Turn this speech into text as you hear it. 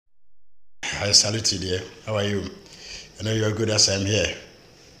I salute you, dear. How are you? I know you are good as I'm here.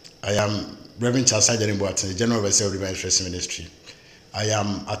 I am Reverend Charles Agyenboatmedia, General Overseer of the Blasphemous Ministry. I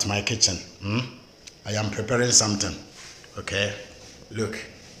am at my kitchen. I am preparing something. Okay? Look,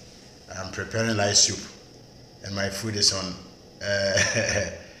 I am preparing rice soup, and my food is on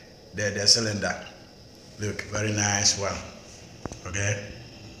the cylinder. Look, very nice one. Okay?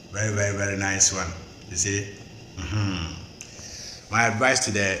 Very, very, very nice one. You see? My advice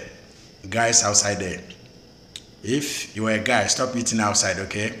to the guys outside there: if you are a guy, stop eating outside,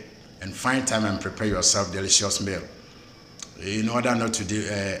 okay? And find time and prepare yourself delicious meal in order not to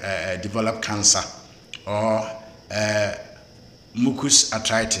develop cancer or mucus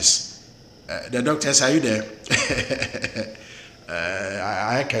arthritis. The doctors, are you there?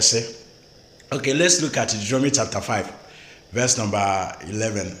 I can say. Okay, let's look at Deuteronomy chapter 5, verse number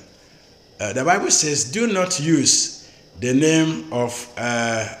 11. The Bible says, do not use the name of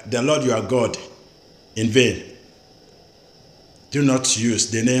the Lord your God in vain. Do not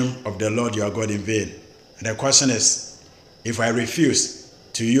use the name of the Lord your God in vain. And the question is, if I refuse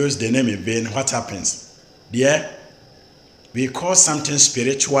to use the name in vain, what happens? Yeah? We call something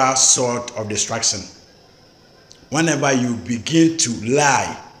spiritual sword of destruction. Whenever you begin to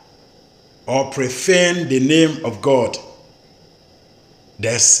lie or profane the name of God,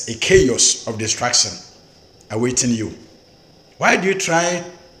 there's a chaos of destruction awaiting you. Why do you try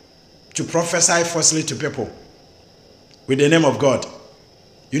to prophesy falsely to people with the name of God?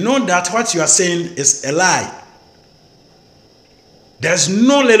 You know that what you are saying is a lie. There's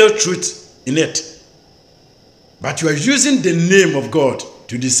no little truth in it. But you are using the name of God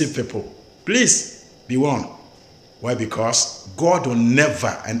to deceive people. Please be warned. Why? Because God will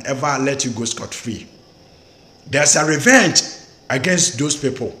never and ever let you go scot-free. There's a revenge against those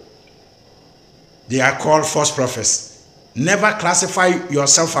people. They are called false prophets. Never classify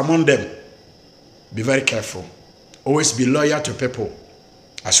yourself among them. Be very careful. Always be loyal to people,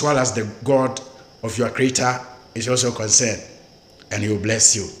 as well as the God of your Creator is also concerned, and He will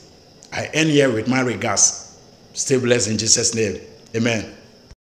bless you. I end here with my regards. Stay blessed in Jesus' name. Amen.